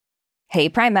Hey,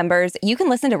 Prime members, you can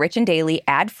listen to Rich and Daily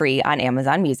ad-free on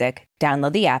Amazon Music.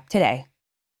 Download the app today.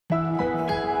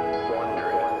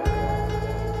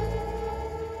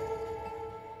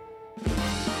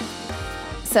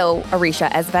 So,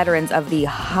 Arisha, as veterans of the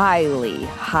highly,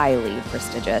 highly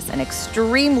prestigious and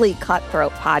extremely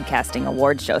cutthroat podcasting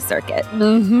award show circuit,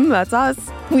 that's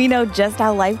us. we know just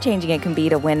how life-changing it can be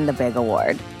to win the big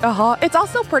award. It's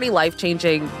also pretty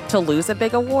life-changing to lose a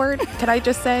big award, can I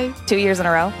just say? 2 years in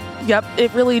a row? Yep,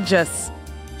 it really just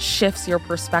shifts your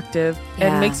perspective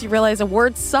and makes you realize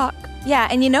awards suck. Yeah,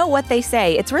 and you know what they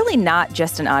say, it's really not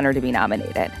just an honor to be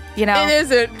nominated. You know? It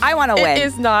isn't. I want to win. It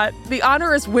is not. The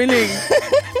honor is winning.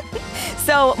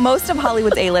 So most of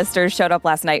Hollywood's A-listers showed up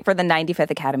last night for the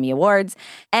 95th Academy Awards.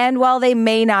 And while they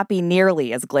may not be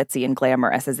nearly as glitzy and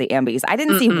glamorous as the Ambies, I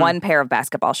didn't see one pair of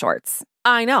basketball shorts.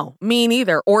 I know. Me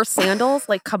neither. Or sandals.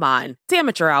 Like, come on. It's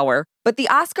amateur hour. But the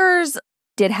Oscars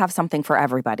did have something for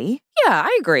everybody. Yeah,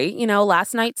 I agree. You know,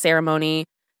 last night's ceremony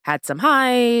had some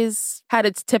highs, had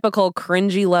its typical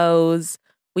cringy lows.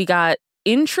 We got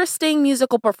interesting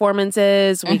musical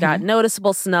performances. We got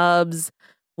noticeable snubs.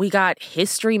 We got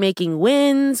history-making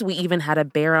wins. We even had a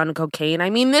bear on cocaine. I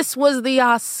mean, this was the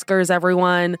Oscars,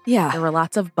 everyone. Yeah. There were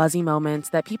lots of buzzy moments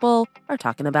that people are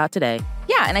talking about today.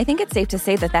 Yeah, and I think it's safe to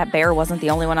say that that bear wasn't the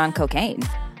only one on cocaine.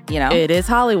 You know? It is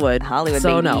Hollywood. Hollywood,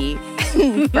 so baby.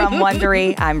 No. From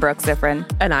Wondery, I'm Brooke Ziffrin.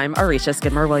 And I'm Arisha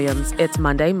Skidmore-Williams. It's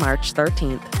Monday, March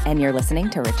 13th. And you're listening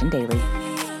to Rich and Daily.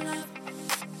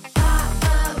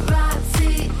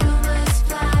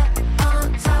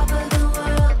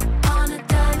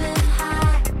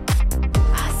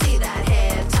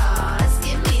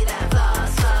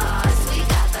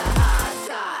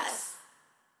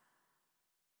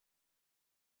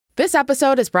 This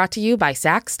episode is brought to you by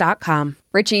Saks.com.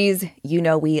 Richies, you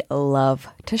know we love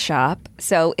to shop,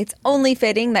 so it's only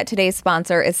fitting that today's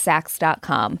sponsor is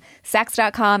Saks.com.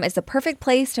 Saks.com is the perfect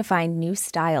place to find new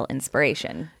style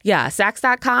inspiration. Yeah,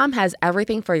 Saks.com has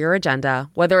everything for your agenda,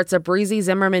 whether it's a breezy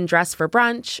Zimmermann dress for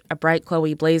brunch, a bright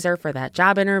Chloe blazer for that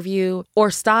job interview,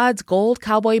 or Staud's gold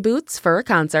cowboy boots for a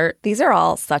concert. These are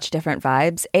all such different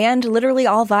vibes, and literally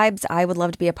all vibes I would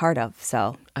love to be a part of,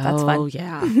 so that's fun. Oh,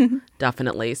 yeah,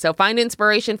 definitely. So find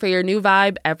inspiration for your new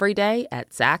vibe every day at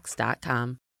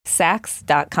Saks.com.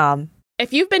 Saks.com.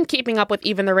 If you've been keeping up with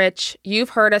Even the Rich, you've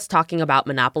heard us talking about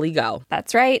Monopoly Go.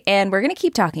 That's right, and we're going to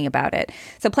keep talking about it.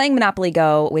 So playing Monopoly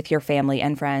Go with your family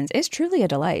and friends is truly a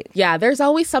delight. Yeah, there's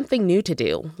always something new to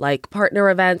do, like partner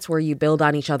events where you build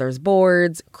on each other's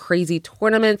boards, crazy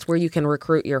tournaments where you can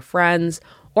recruit your friends,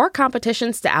 or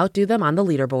competitions to outdo them on the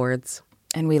leaderboards.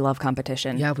 And we love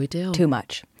competition. Yeah, we do. Too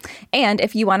much. And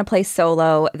if you want to play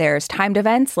solo, there's timed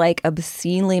events like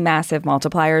obscenely massive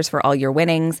multipliers for all your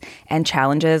winnings and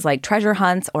challenges like treasure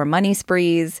hunts or money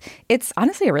sprees. It's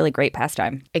honestly a really great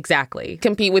pastime. Exactly.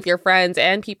 Compete with your friends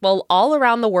and people all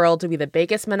around the world to be the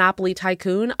biggest Monopoly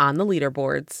tycoon on the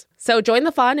leaderboards. So join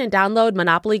the fun and download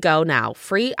Monopoly Go now,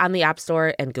 free on the App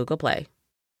Store and Google Play.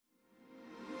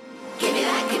 Give me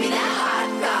that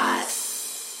hot goss.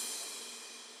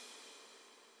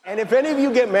 And if any of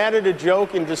you get mad at a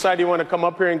joke and decide you want to come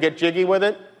up here and get jiggy with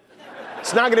it,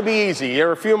 it's not going to be easy. There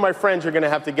are a few of my friends you're going to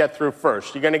have to get through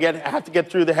first. You're going to have to get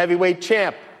through the heavyweight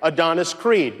champ, Adonis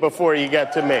Creed, before you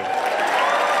get to me.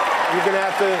 You're going to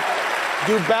have to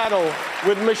do battle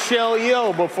with Michelle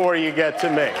Yeoh before you get to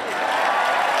me.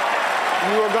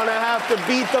 You are going to have to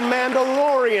beat the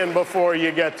Mandalorian before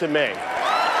you get to me.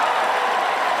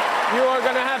 You are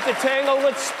going to have to tangle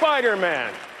with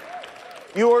Spider-Man.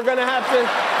 You are going to have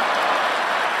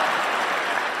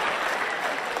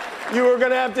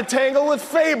to tangle with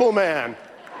Fableman.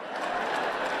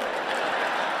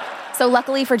 So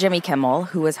luckily for Jimmy Kimmel,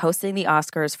 who was hosting the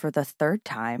Oscars for the third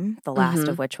time, the last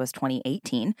of which was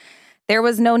 2018, there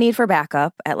was no need for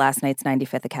backup at last night's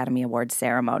 95th Academy Awards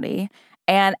ceremony.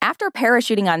 And after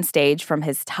parachuting on stage from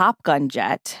his Top Gun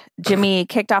jet, Jimmy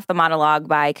kicked off the monologue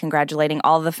by congratulating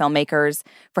all of the filmmakers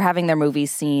for having their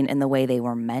movies seen in the way they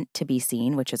were meant to be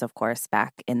seen, which is, of course,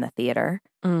 back in the theater,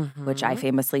 which I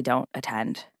famously don't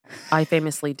attend. I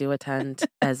famously do attend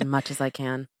as much as I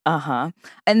can.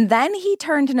 And then he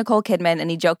turned to Nicole Kidman and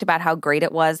he joked about how great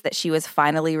it was that she was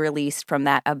finally released from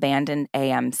that abandoned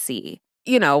AMC.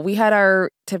 You know, we had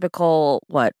our typical,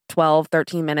 12,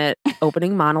 13-minute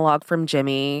opening monologue from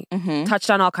Jimmy. Touched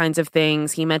on all kinds of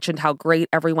things. He mentioned how great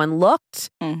everyone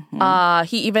looked.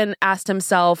 He even asked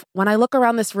himself, when I look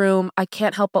around this room, I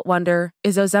can't help but wonder,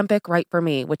 is Ozempic right for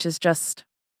me? Which is just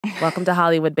Welcome to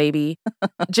Hollywood, baby.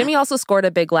 Jimmy also scored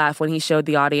a big laugh when he showed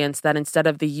the audience that instead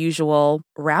of the usual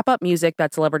wrap-up music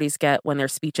that celebrities get when their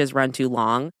speeches run too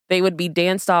long, they would be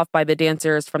danced off by the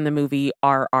dancers from the movie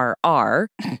RRR.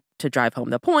 To drive home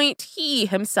the point, he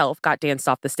himself got danced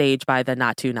off the stage by the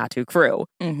Naatu Naatu crew.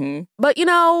 Mm-hmm. But,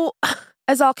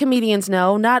 as all comedians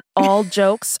know, not all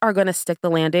jokes are going to stick the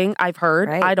landing. I've heard.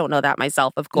 Right. I don't know that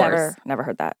myself, of course. Never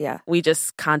heard that. Yeah. We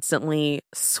just constantly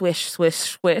swish, swish,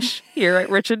 swish here at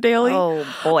Rich and Daily. Oh,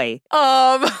 boy.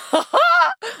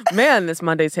 Man, this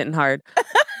Monday's hitting hard.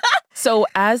 So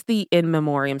as the In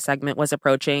Memoriam segment was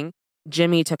approaching,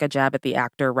 Jimmy took a jab at the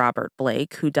actor Robert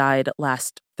Blake, who died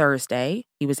last Thursday.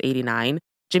 He was 89.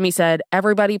 Jimmy said,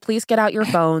 "Everybody, please get out your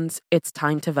phones. It's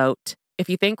time to vote. If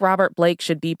you think Robert Blake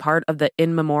should be part of the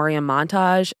In Memoriam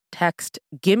montage, text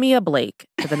Gimme a Blake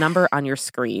to the number on your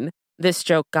screen." This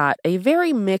joke got a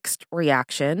very mixed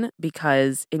reaction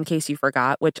because, in case you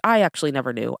forgot, which I actually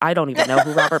never knew, I don't even know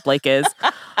who Robert Blake is.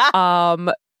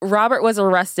 Robert was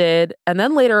arrested and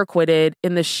then later acquitted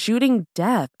in the shooting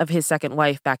death of his second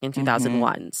wife back in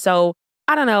 2001. Mm-hmm. So,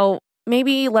 I don't know,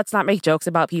 maybe let's not make jokes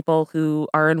about people who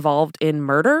are involved in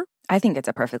murder. I think it's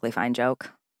a perfectly fine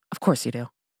joke. Of course you do.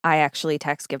 I actually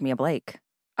text Give Me a Blake.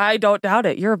 I don't doubt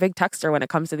it. You're a big texter when it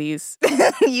comes to these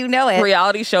you know it.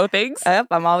 Reality show things. Yep,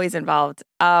 I'm always involved.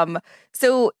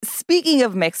 So speaking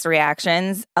of mixed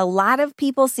reactions, a lot of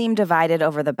people seem divided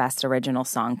over the best original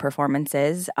song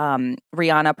performances.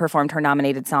 Rihanna performed her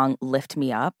nominated song Lift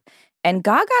Me Up, and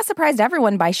Gaga surprised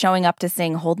everyone by showing up to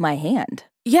sing Hold My Hand.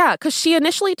 Yeah, because she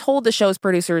initially told the show's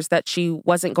producers that she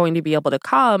wasn't going to be able to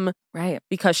come, right?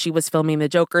 Because she was filming the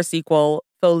Joker sequel,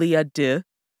 Folie à Deux.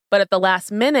 But at the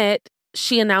last minute,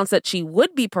 she announced that she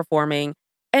would be performing,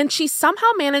 and she somehow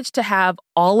managed to have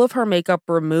all of her makeup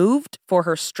removed for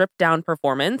her stripped-down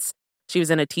performance. She was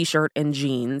in a t-shirt and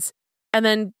jeans, and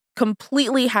then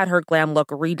completely had her glam look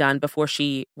redone before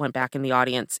she went back in the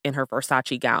audience in her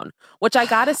Versace gown, which I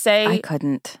gotta say, I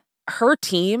couldn't. Her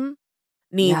team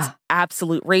needs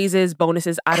absolute raises,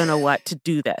 bonuses, I don't know what, to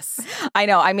do this. I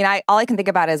know. I mean, all I can think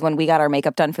about is when we got our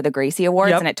makeup done for the Gracie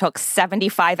Awards, and it took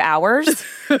 75 hours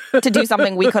to do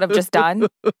something we could have just done.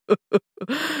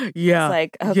 Yeah. It's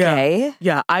like, okay.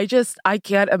 Yeah. I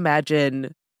can't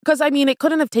imagine. Because, I mean, it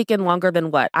couldn't have taken longer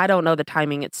than what? I don't know the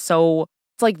timing. It's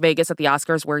like Vegas at the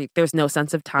Oscars where there's no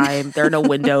sense of time. There are no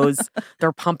windows.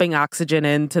 They're pumping oxygen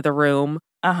into the room.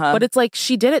 Uh-huh. But it's like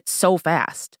she did it so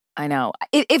fast. I know.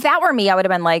 If that were me, I would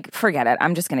have been like, forget it.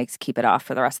 I'm just going to keep it off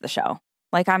for the rest of the show.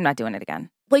 Like, I'm not doing it again.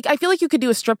 Like, I feel like you could do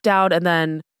a stripped down and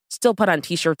then still put on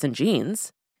t-shirts and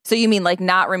jeans. So you mean like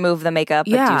not remove the makeup?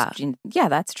 But yeah,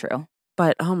 that's true.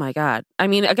 But, oh my God. I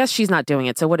mean, I guess she's not doing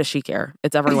it, so what does she care?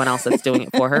 It's everyone else that's doing it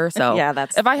for her. So yeah,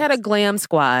 if I had a glam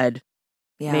squad,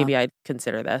 maybe I'd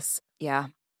consider this. Yeah.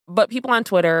 But people on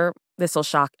Twitter, this will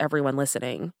shock everyone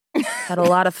listening, had a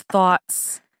lot of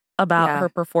thoughts about her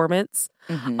performance.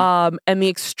 Mm-hmm. And the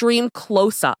extreme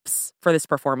close-ups for this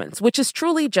performance, which is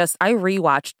truly just, I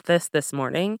rewatched this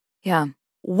morning. Yeah.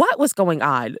 What was going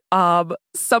on?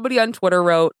 Somebody on Twitter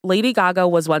wrote, Lady Gaga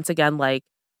was once again like,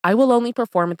 I will only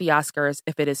perform at the Oscars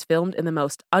if it is filmed in the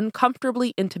most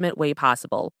uncomfortably intimate way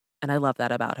possible. And I love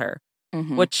that about her.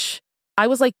 Mm-hmm. Which I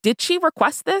was like, did she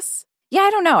request this? Yeah, I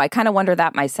don't know. I kind of wonder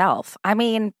that myself. I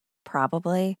mean,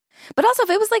 probably. But also, if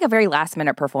it was like a very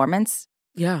last-minute performance,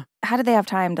 how did they have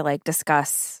time to like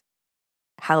discuss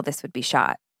how this would be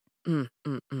shot? I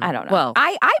don't know. Well,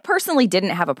 I personally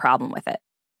didn't have a problem with it.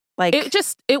 Like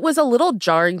it was a little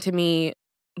jarring to me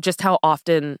just how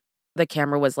often the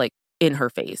camera was like in her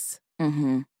face.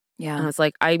 Mm-hmm. Yeah. And I was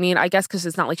like, I mean, I guess because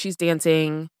it's not like she's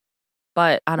dancing,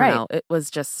 but I don't know. It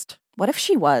was just. What if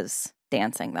she was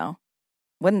dancing though?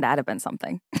 Wouldn't that have been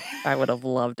something? I would have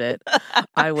loved it.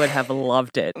 I would have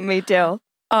loved it. Me too.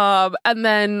 And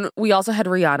then we also had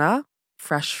Rihanna,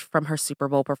 fresh from her Super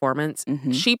Bowl performance.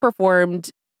 Mm-hmm. She performed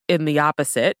in the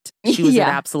opposite. She was in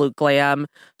absolute glam.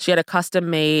 She had a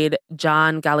custom-made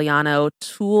John Galliano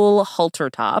tulle halter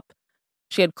top.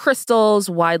 She had crystals,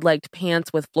 wide-legged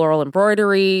pants with floral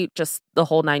embroidery, just the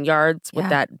whole 9 yards with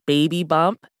that baby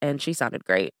bump, and she sounded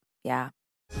great. Yeah.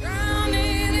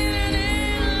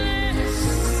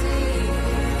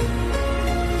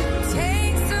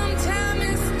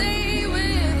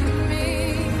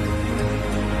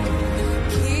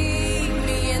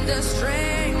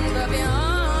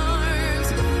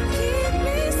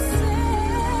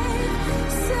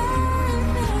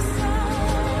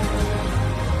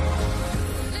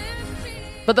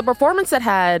 But the performance that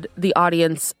had the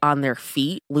audience on their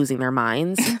feet, losing their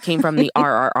minds, came from the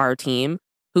RRR team,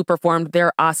 who performed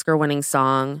their Oscar-winning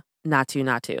song, Naatu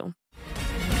Naatu.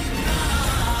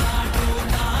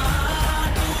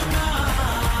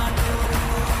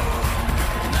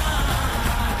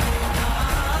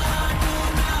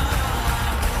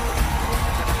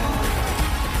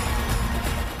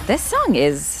 This song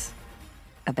is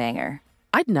a banger.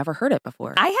 I'd never heard it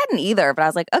before. I hadn't either, but I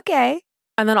was like, okay.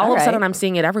 And then all of a right. sudden I'm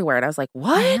seeing it everywhere. And I was like, know.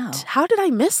 what? How did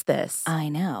I miss this? I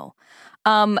know.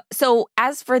 So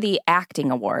as for the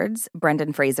acting awards,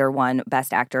 Brendan Fraser won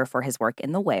Best Actor for his work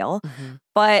in The Whale.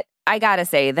 But I gotta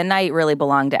say, the night really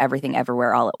belonged to Everything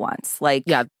Everywhere All at Once. Like,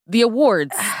 Yeah, the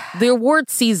award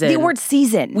season. The award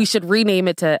season. We should rename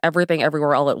it to Everything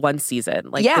Everywhere All at Once season.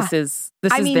 Like, Yeah. this is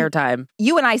their time.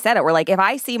 You and I said it. We're like, if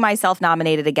I see myself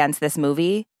nominated against this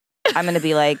movie, I'm going to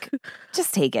be like,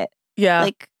 just take it. Yeah.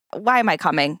 Like, why am I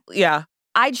coming? Yeah.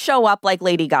 I'd show up like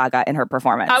Lady Gaga in her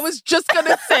performance. I was just going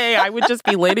to say, I would just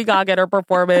be Lady Gaga at her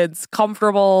performance,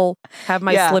 comfortable, have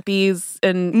my slippies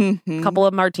and a couple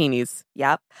of martinis.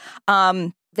 Yep.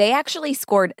 They actually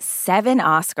scored 7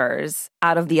 Oscars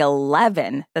out of the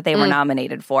 11 that they were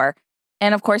nominated for.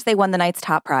 And of course, they won the night's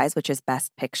top prize, which is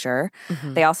Best Picture.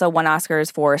 They also won Oscars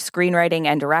for screenwriting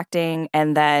and directing,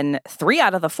 and then 3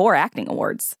 out of the 4 acting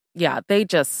awards. Yeah,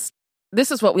 this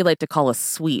is what we like to call a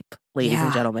sweep, ladies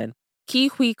and gentlemen. Ke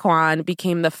Huy Quan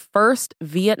became the first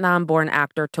Vietnam-born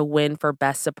actor to win for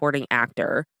Best Supporting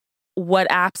Actor. What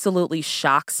absolutely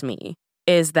shocks me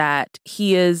is that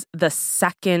he is the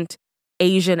second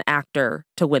Asian actor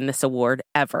to win this award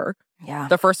ever. Yeah.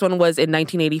 The first one was in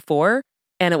 1984,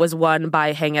 and it was won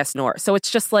by Hang S. Nor. So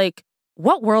it's just like,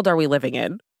 what world are we living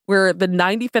in? Where the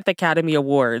 95th Academy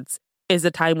Awards is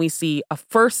the time we see a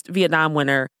first Vietnam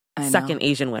winner, second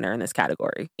Asian winner in this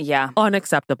category. Yeah.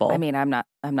 Unacceptable. I mean, I'm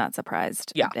not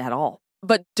surprised at all.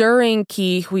 But during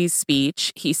Ke Huy's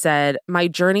speech, he said, "My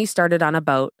journey started on a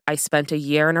boat. I spent a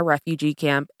year in a refugee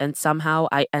camp, and somehow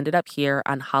I ended up here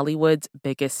on Hollywood's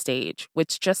biggest stage,"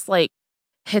 which just like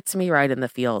hits me right in the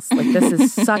feels. Like, this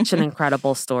is such an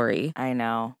incredible story. I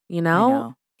know. You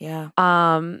know? Yeah.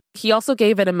 He also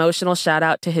gave an emotional shout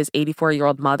out to his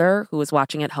 84-year-old mother who was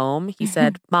watching at home. He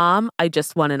said, "Mom, I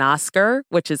just won an Oscar,"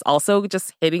 which is also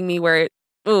just hitting me where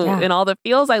in all the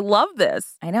feels. I love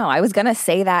this. I know. I was going to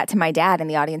say that to my dad in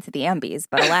the audience at the Ambies,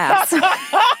 but alas.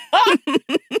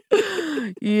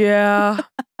 Yeah.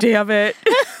 Damn it.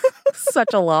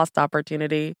 Such a lost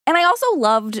opportunity. And I also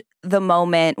loved the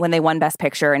moment when they won Best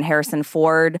Picture and Harrison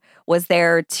Ford was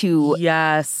there to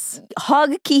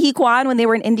hug Ke Huy Quan when they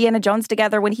were in Indiana Jones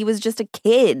together when he was just a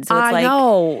kid. So it's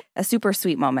know. A super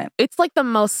sweet moment. It's like the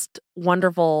most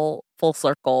wonderful full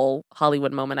circle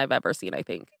Hollywood moment I've ever seen, I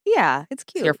think. Yeah, it's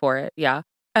cute. Here for it, yeah.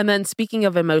 And then speaking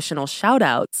of emotional shout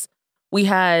outs, we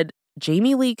had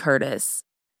Jamie Lee Curtis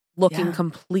looking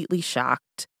completely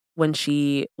shocked when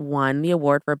she won the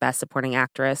award for Best Supporting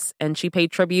Actress, and she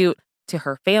paid tribute to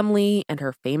her family and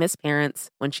her famous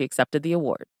parents when she accepted the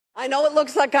award. I know it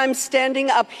looks like I'm standing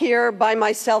up here by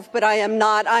myself, but I am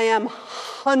not. I am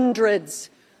hundreds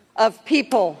of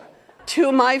people.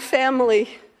 To my family,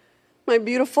 my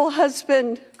beautiful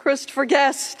husband, Christopher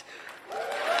Guest,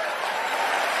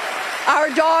 our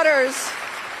daughters,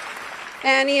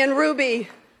 Annie and Ruby,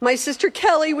 my sister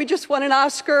Kelly, we just won an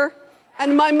Oscar.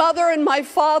 And my mother and my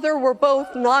father were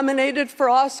both nominated for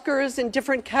Oscars in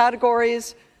different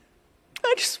categories.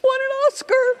 I just won an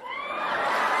Oscar.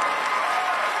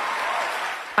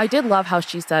 I did love how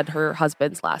she said her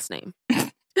husband's last name.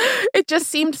 It just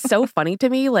seemed so funny to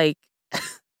me. Like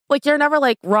you're never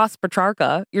like Ross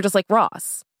Petrarca. You're just like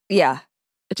Ross. Yeah.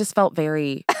 It just felt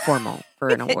very formal for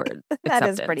an award. That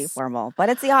is pretty formal. But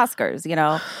it's the Oscars, you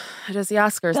know. It is the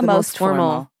Oscars, the most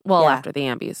formal. Well, after the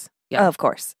Ambies. Yeah. Of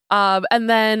course. And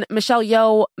then Michelle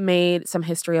Yeoh made some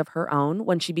history of her own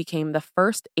when she became the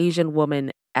first Asian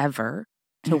woman ever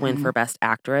to win for Best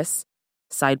Actress.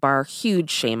 Sidebar, huge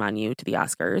shame on you to the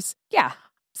Oscars. Yeah.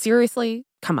 Seriously?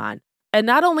 Come on. And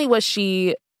not only was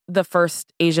she the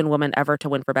first Asian woman ever to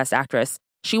win for Best Actress,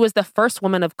 she was the first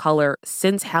woman of color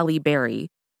since Halle Berry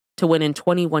to win in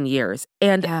 21 years.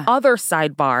 And other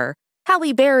sidebar,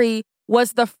 Halle Berry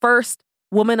was the first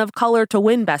woman of color to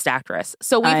win Best Actress.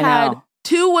 So we've had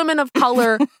 2 women of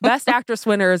color Best Actress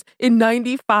winners in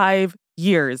 95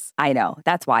 years. I know.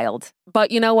 That's wild.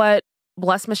 But you know what?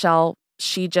 Bless Michelle.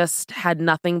 She just had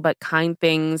nothing but kind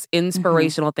things,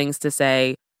 inspirational things to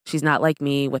say. She's not like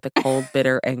me with a cold,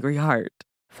 bitter, angry heart.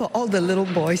 For all the little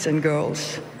boys and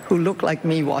girls who look like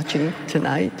me watching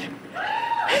tonight,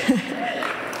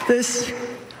 this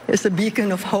is a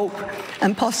beacon of hope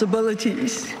and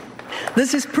possibilities.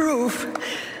 This is proof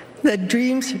that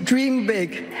dreams dream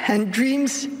big and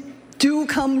dreams do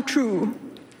come true.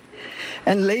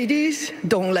 And ladies,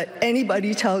 don't let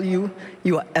anybody tell you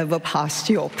you are ever past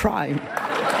your prime.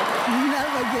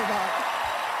 Never give up.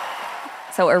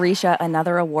 So, Arisha,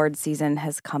 another award season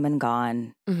has come and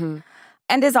gone.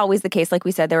 And as always the case, like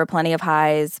we said, there were plenty of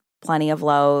highs, plenty of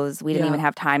lows. We didn't even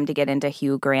have time to get into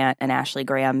Hugh Grant and Ashley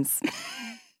Graham's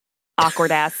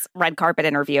awkward-ass red carpet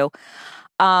interview.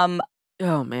 Oh,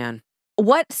 man.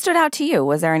 What stood out to you?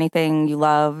 Was there anything you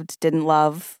loved, didn't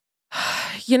love?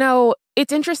 You know,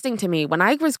 it's interesting to me. When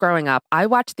I was growing up, I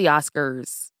watched the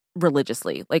Oscars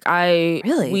religiously. Like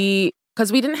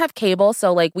because we didn't have cable,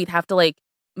 so like we'd have to like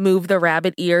move the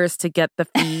rabbit ears to get the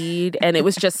feed. And it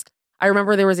was just, I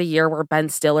remember there was a year where Ben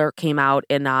Stiller came out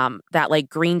in that like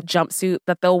green jumpsuit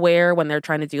that they'll wear when they're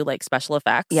trying to do like special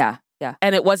effects. Yeah, yeah.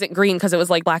 And it wasn't green because it was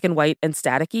like black and white and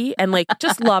staticky, and like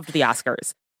just loved the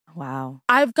Oscars. Wow.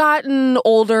 I've gotten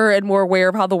older and more aware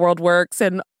of how the world works.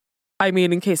 And I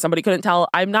mean, in case somebody couldn't tell,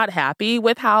 I'm not happy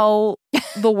with how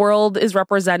the world is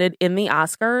represented in the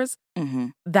Oscars. Mm-hmm.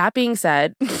 That being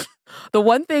said, the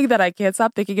one thing that I can't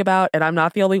stop thinking about, and I'm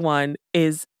not the only one,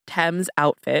 is Thames'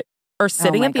 outfit or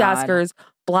sitting at the Oscars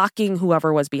blocking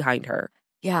whoever was behind her.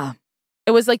 Yeah.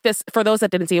 It was like this, for those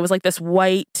that didn't see, it was like this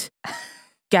white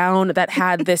gown that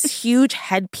had this huge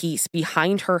headpiece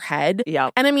behind her head.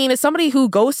 Yeah. And I mean, as somebody who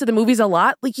goes to the movies a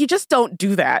lot, like you just don't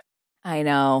do that. I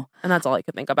know. And that's all I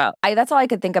could think about. That's all I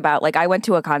could think about. Like, I went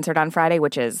to a concert on Friday,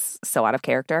 which is so out of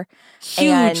character.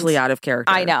 Hugely out of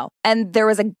character. I know. And there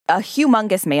was a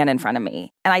humongous man in front of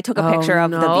me. And I took a picture of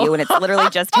the view, and it's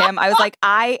literally just him. I was like,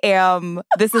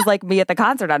 this is like me at the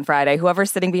concert on Friday,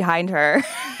 whoever's sitting behind her.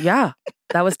 Yeah,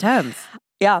 that was Thames.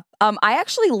 Yeah. I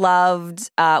actually loved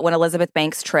when Elizabeth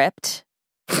Banks tripped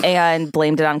and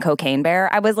blamed it on Cocaine Bear.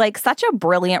 I was like, such a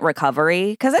brilliant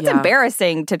recovery, because it's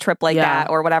embarrassing to trip like that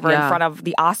or whatever in front of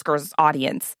the Oscars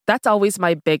audience. That's always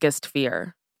my biggest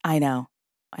fear. I know.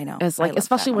 It's like,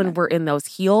 especially when we're in those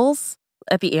heels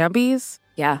at the Ambies.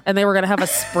 Yeah. And they were going to have a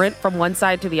sprint from one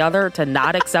side to the other to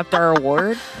not accept our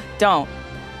award. Don't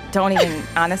even,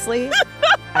 honestly,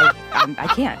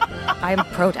 I can't. I'm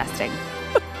protesting.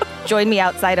 Join me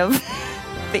outside of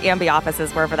the Ambi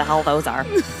offices, wherever the hell those are.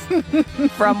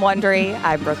 From Wondery,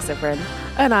 I'm Brooke Siffrin.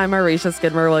 And I'm Arisha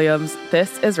Skidmore-Williams.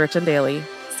 This is Rich and Daily.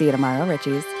 See you tomorrow,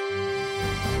 Richies.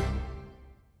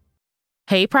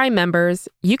 Hey, Prime members,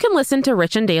 you can listen to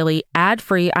Rich and Daily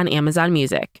ad-free on Amazon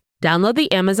Music. Download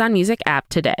the Amazon Music app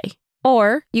today.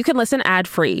 Or you can listen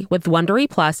ad-free with Wondery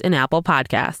Plus in Apple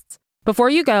Podcasts. Before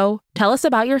you go, tell us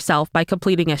about yourself by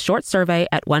completing a short survey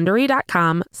at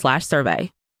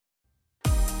Wondery.com/survey.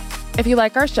 If you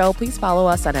like our show, please follow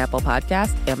us on Apple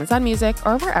Podcasts, Amazon Music,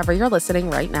 or wherever you're listening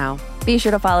right now. Be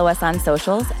sure to follow us on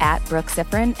socials at Brooke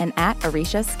Siffrin and at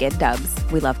Arisha Skid Dubs.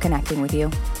 We love connecting with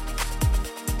you.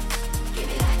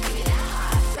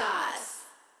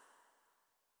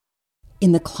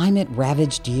 In the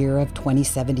climate-ravaged year of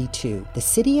 2072, the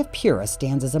city of Pura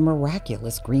stands as a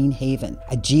miraculous green haven,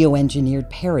 a geoengineered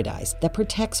paradise that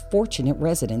protects fortunate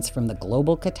residents from the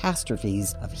global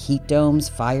catastrophes of heat domes,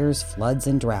 fires, floods,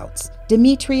 and droughts.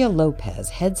 Demetria Lopez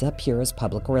heads up Pura's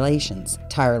public relations,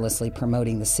 tirelessly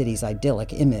promoting the city's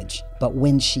idyllic image. But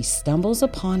when she stumbles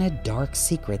upon a dark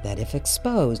secret that, if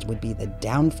exposed, would be the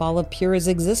downfall of Pura's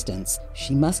existence,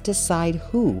 she must decide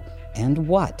who and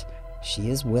what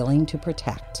she is willing to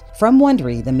protect. From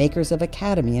Wondery, the makers of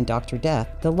Academy and Dr. Death,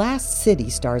 The Last City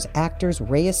stars actors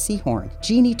Reyes Sehorn,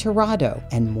 Jeannie Torrado,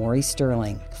 and Maury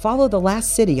Sterling. Follow The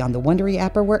Last City on the Wondery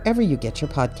app or wherever you get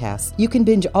your podcasts. You can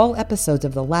binge all episodes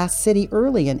of The Last City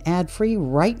early and ad-free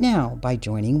right now by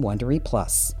joining Wondery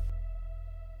Plus.